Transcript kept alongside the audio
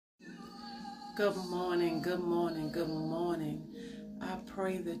Good morning, good morning, good morning. I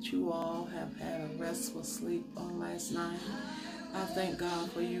pray that you all have had a restful sleep on last night. I thank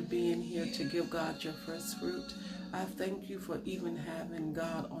God for you being here to give God your first fruit. I thank you for even having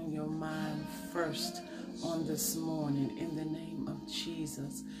God on your mind first on this morning in the name of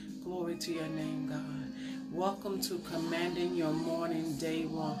Jesus. Glory to your name, God. Welcome to Commanding Your Morning, day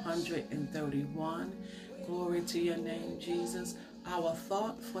 131. Glory to your name, Jesus. Our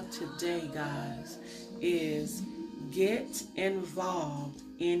thought for today, guys, is get involved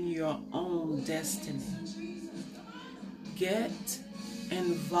in your own destiny. Get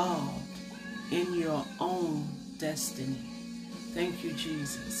involved in your own destiny. Thank you,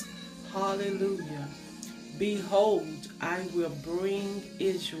 Jesus. Hallelujah. Behold, I will bring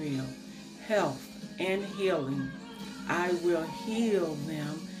Israel health and healing. I will heal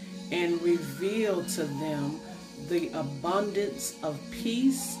them and reveal to them the abundance of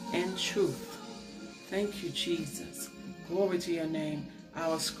peace and truth. Thank you, Jesus. Glory to your name.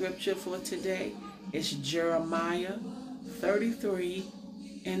 Our scripture for today is Jeremiah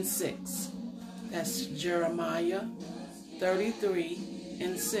 33:6. That's Jeremiah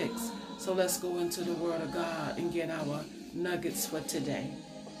 33:6. So let's go into the Word of God and get our nuggets for today.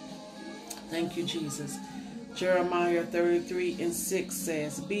 Thank you, Jesus. Jeremiah 33:6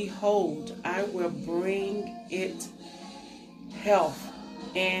 says, Behold, I will bring it health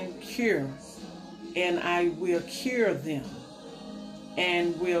and cure, and I will cure them,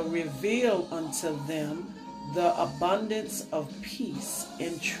 and will reveal unto them the abundance of peace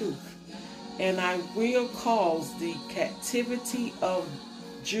and truth. And I will cause the captivity of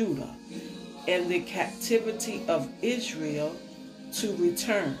Judah and the captivity of Israel to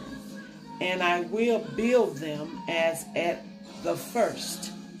return, and I will build them as at the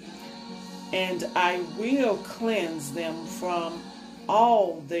first, and I will cleanse them from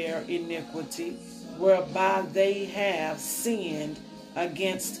all their iniquity, whereby they have sinned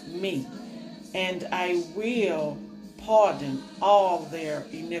against me, and I will pardon all their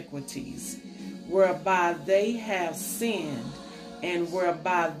iniquities, whereby they have sinned, and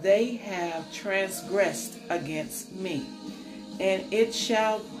whereby they have transgressed against me. And it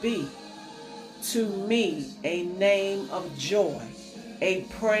shall be to me a name of joy, a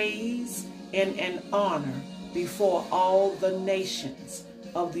praise and an honor before all the nations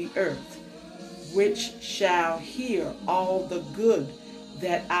of the earth, which shall hear all the good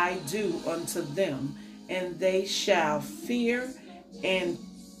that I do unto them, and they shall fear and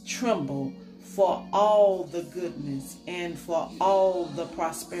tremble for all the goodness and for all the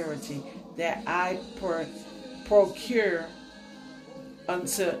prosperity that I procure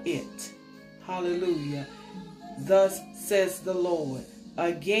unto it. Hallelujah. Thus says the Lord,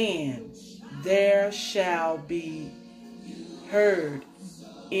 again there shall be heard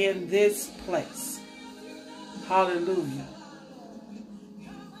in this place, hallelujah,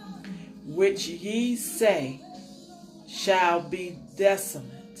 which ye say shall be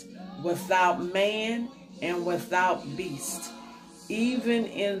desolate, without man and without beast, even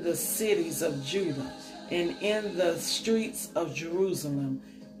in the cities of Judah and in the streets of Jerusalem,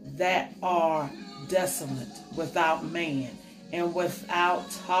 that are desolate, without man and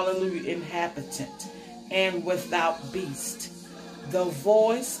without, hallelujah, inhabitant, and without beast. The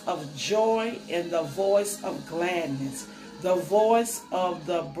voice of joy and the voice of gladness, the voice of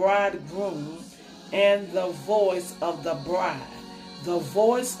the bridegroom and the voice of the bride, the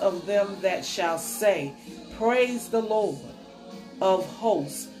voice of them that shall say, Praise the Lord of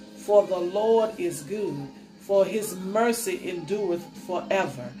hosts, for the Lord is good, for his mercy endureth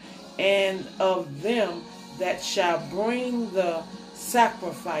forever, and of them that shall bring the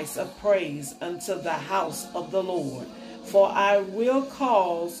sacrifice of praise unto the house of the Lord. For I will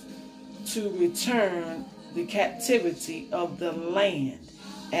cause to return the captivity of the land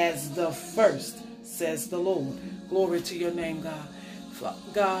as the first, says the Lord. Glory to your name, God.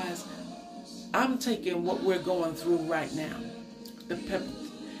 Guys, I'm taking what we're going through right now,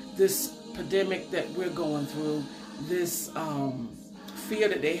 this pandemic that we're going through, this fear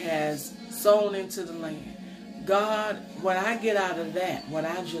that they has sown into the land. God, what I get out of that, what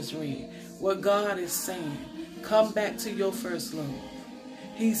I just read, what God is saying, come back to your first love.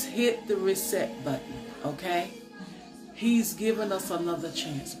 He's hit the reset button, okay? He's given us another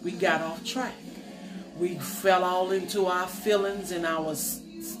chance. We got off track. We fell all into our feelings and our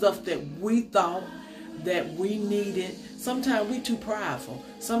stuff that we thought that we needed. Sometimes we too prideful.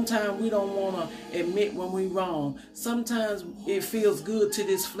 Sometimes we don't want to admit when we wrong. Sometimes it feels good to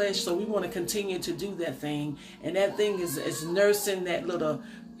this flesh, so we want to continue to do that thing. And that thing is nursing that little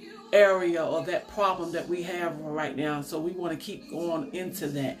area or that problem that we have right now. So we want to keep going into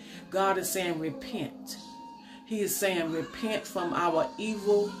that. God is saying repent. He is saying repent from our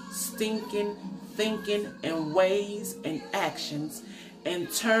evil, stinking thinking and ways and actions,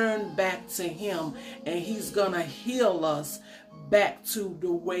 and turn back to him, and he's gonna heal us back to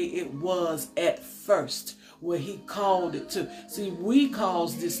the way it was at first, where he called it to. See, we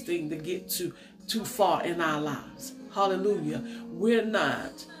caused this thing to get too far in our lives. Hallelujah. We're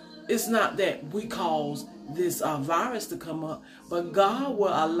not. It's not that we cause this virus to come up, but God will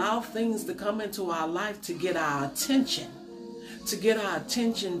allow things to come into our life to get our attention,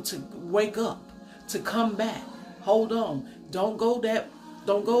 to wake up, to come back. Hold on. Don't go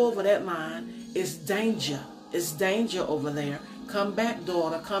over that line. It's danger. It's danger over there. Come back,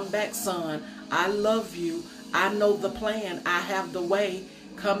 daughter. Come back, son. I love you. I know the plan. I have the way.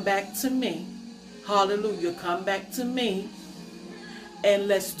 Come back to me. Hallelujah. Come back to me. And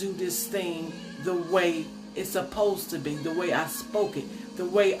let's do this thing the way it's supposed to be, the way I spoke it, the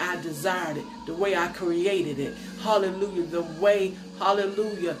way I desired it, the way I created it. Hallelujah. The way,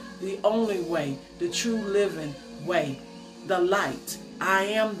 hallelujah, the only way, the true living way, the light. I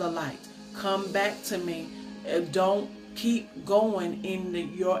am the light. Come back to me. Don't keep going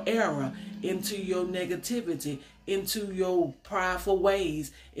in your error, into your negativity, into your prideful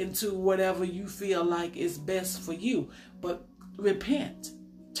ways, into whatever you feel like is best for you. But repent.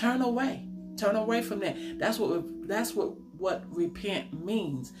 Turn away. Turn away from that. That's what repent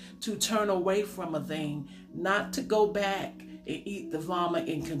means. To turn away from a thing, not to go back and eat the vomit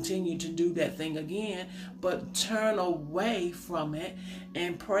and continue to do that thing again, but turn away from it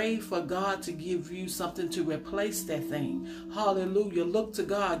and pray for God to give you something to replace that thing. Hallelujah. Look to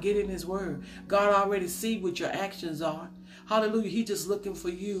God. Get in his word. God already see what your actions are. Hallelujah. He's just looking for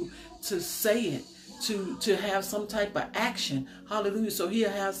you to say it, to have some type of action. Hallelujah. So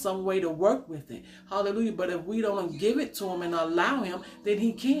he'll have some way to work with it. Hallelujah. But if we don't give it to him and allow him, then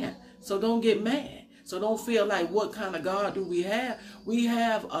he can't. So don't get mad. So don't feel like, what kind of God do we have? We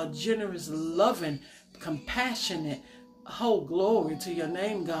have a generous, loving, compassionate, oh, glory to your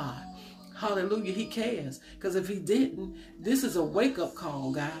name, God. Hallelujah. He cares. Because if he didn't, this is a wake-up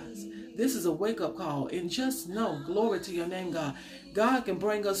call, guys. This is a wake-up call. And just know, glory to your name, God. God can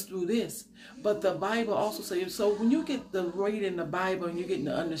bring us through this. But the Bible also says, so when you get to reading the Bible and you're getting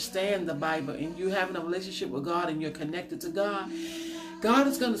to understand the Bible and you're having a relationship with God and you're connected to God, God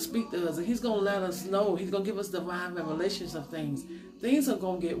is going to speak to us and he's going to let us know. He's going to give us divine revelations of things. Things are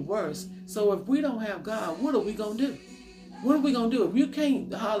going to get worse. So if we don't have God, what are we going to do? What are we going to do? If you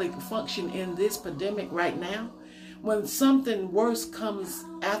can't hardly function in this pandemic right now, when something worse comes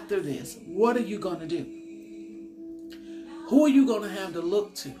after this, what are you going to do? Who are you going to have to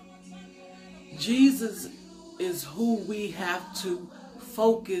look to? Jesus is who we have to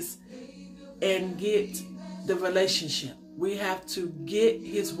focus and get the relationship. We have to get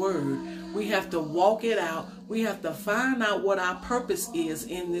his word. We have to walk it out. We have to find out what our purpose is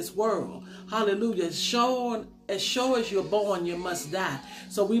in this world. Hallelujah. As sure as you're born, you must die.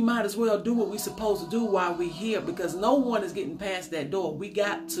 So we might as well do what we're supposed to do while we're here, because no one is getting past that door. We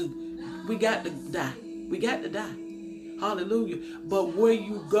got to die. We got to die. Hallelujah. But where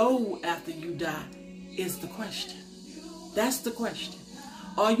you go after you die is the question. That's the question.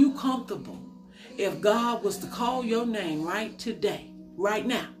 Are you comfortable? If God was to call your name right today, right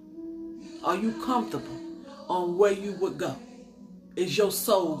now, are you comfortable on where you would go? Is your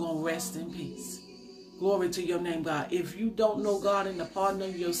soul going to rest in peace? Glory to your name, God. If you don't know God in the pardon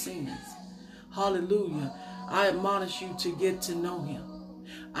of your sins, hallelujah, I admonish you to get to know him.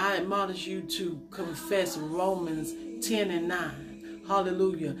 I admonish you to confess Romans 10 and 9,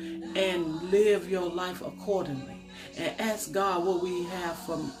 hallelujah, and live your life accordingly. And ask God what we have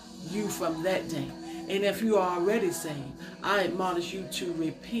from you from that day. And if you are already saved, I admonish you to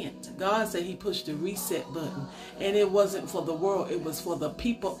repent. God said he pushed the reset button, and it wasn't for the world, it was for the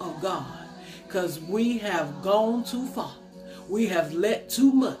people of God, because we have gone too far. We have let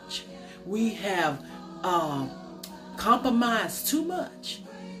too much. We have compromised too much,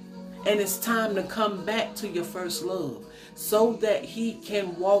 and it's time to come back to your first love so that he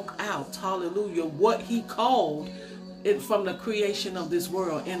can walk out, hallelujah, what he called it from the creation of this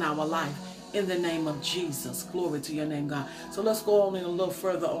world in our life, in the name of Jesus. Glory to your name, God. So let's go on in a little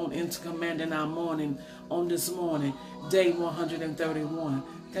further on into commanding our morning on this morning, day 131.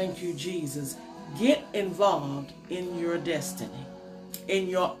 Thank you, Jesus. Get involved in your destiny, in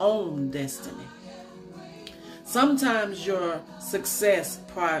your own destiny. Sometimes your success,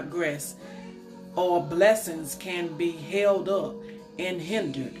 progress, or blessings can be held up and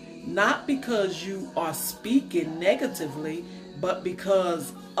hindered, not because you are speaking negatively, but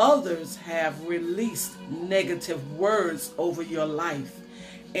because others have released negative words over your life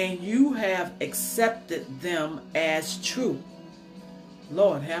and you have accepted them as true.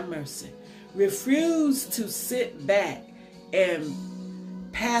 Lord have mercy. Refuse to sit back and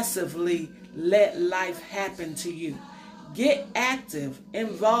passively let life happen to you. Get active,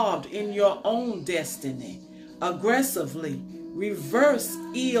 involved in your own destiny. Aggressively reverse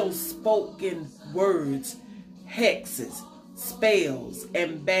ill-spoken words, hexes, spells,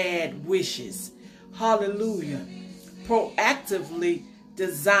 and bad wishes. Hallelujah. Proactively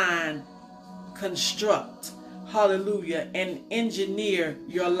design, construct, hallelujah, and engineer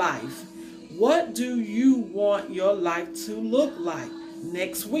your life. What do you want your life to look like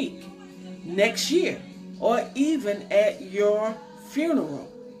next week, next year, or even at your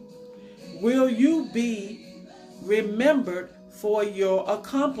funeral? Will you be remembered for your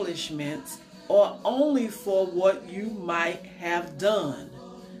accomplishments or only for what you might have done?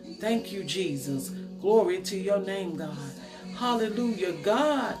 Thank you, Jesus. Glory to your name, God. Hallelujah.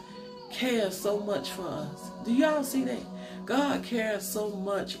 God cares so much for us. Do y'all see that? God cares so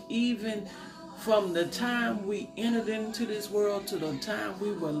much, even from the time we entered into this world to the time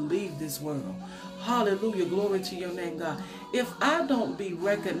we will leave this world. Hallelujah. Glory to your name, God. If I don't be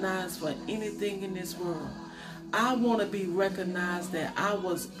recognized for anything in this world, I want to be recognized that I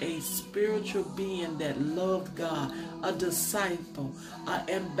was a spiritual being that loved God, a disciple, an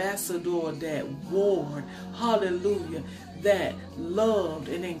ambassador that warred, hallelujah, that loved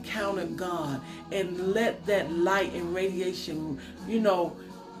and encountered God, and let that light and radiation,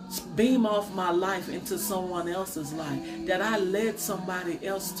 beam off my life into someone else's life, that I led somebody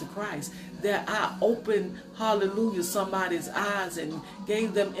else to Christ, that I opened, hallelujah, somebody's eyes and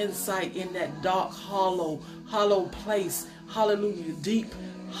gave them insight in that dark, hollow place, hallelujah, deep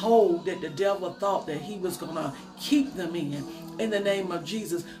hole that the devil thought that he was going to keep them in the name of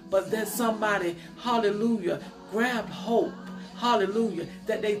Jesus. But that somebody, hallelujah, grabbed hope, hallelujah,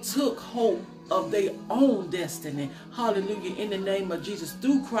 that they took hope of their own destiny, hallelujah, in the name of Jesus,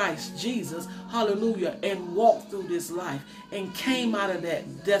 through Christ Jesus, hallelujah, and walked through this life and came out of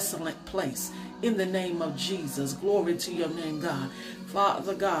that desolate place in the name of Jesus. Glory to your name, God.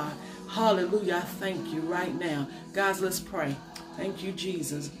 Father God, hallelujah, I thank you right now. Guys, let's pray. Thank you,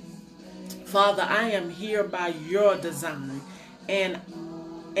 Jesus. Father, I am here by your design and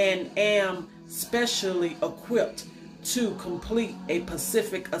am specially equipped to complete a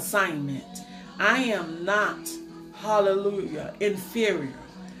specific assignment. I am not, hallelujah, inferior.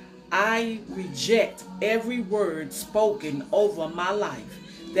 I reject every word spoken over my life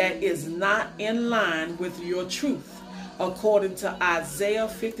that is not in line with your truth. According to Isaiah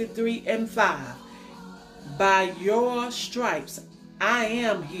 53:5, by your stripes I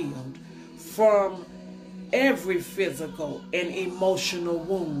am healed from every physical and emotional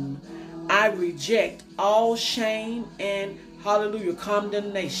wound. I reject all shame and, hallelujah,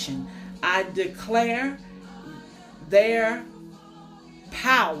 condemnation. I declare their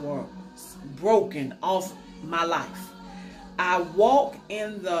power broken off my life. I walk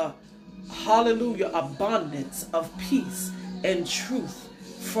in the, hallelujah, abundance of peace and truth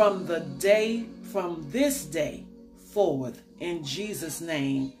from this day forward. In Jesus'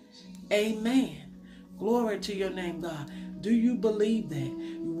 name, amen. Glory to your name, God. Do you believe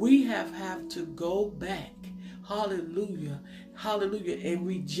that? We have to go back, hallelujah, hallelujah, and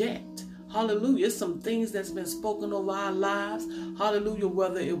reject, hallelujah, it's some things that's been spoken over our lives, hallelujah,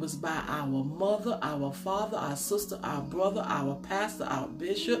 whether it was by our mother, our father, our sister, our brother, our pastor, our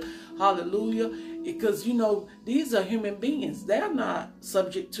bishop, hallelujah, because, these are human beings. They're not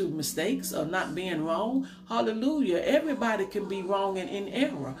subject to mistakes or not being wrong, hallelujah. Everybody can be wrong and in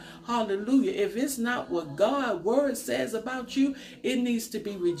error, hallelujah. If it's not what God's word says about you, it needs to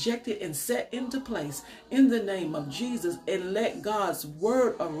be rejected and set into place in the name of Jesus, and let God's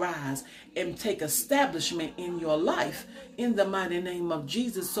word arise and take establishment in your life in the mighty name of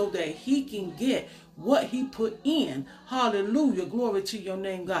Jesus, so that he can get what he put in, hallelujah, glory to your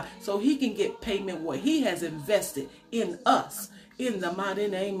name, God, so he can get payment what he has invested in us in the mighty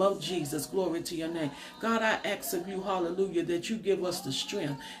name of Jesus. Glory to your name, God. I ask of you, hallelujah, that you give us the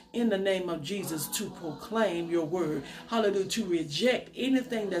strength in the name of Jesus to proclaim your word, hallelujah, to reject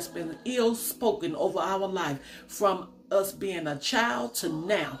anything that's been ill spoken over our life from us being a child to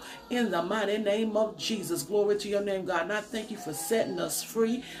now. In the mighty name of Jesus. Glory to your name, God. And I thank you for setting us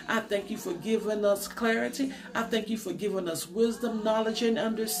free. I thank you for giving us clarity. I thank you for giving us wisdom, knowledge, and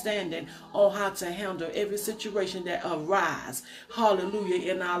understanding on how to handle every situation that arises,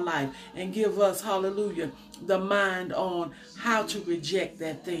 hallelujah, in our life. And give us, hallelujah, the mind on how to reject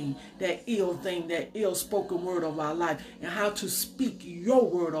that thing, that ill spoken word of our life, and how to speak your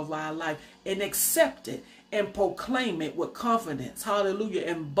word of our life and accept it and proclaim it with confidence, hallelujah,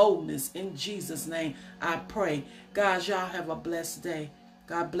 and boldness. In Jesus' name I pray. Guys, y'all have a blessed day.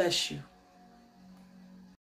 God bless you.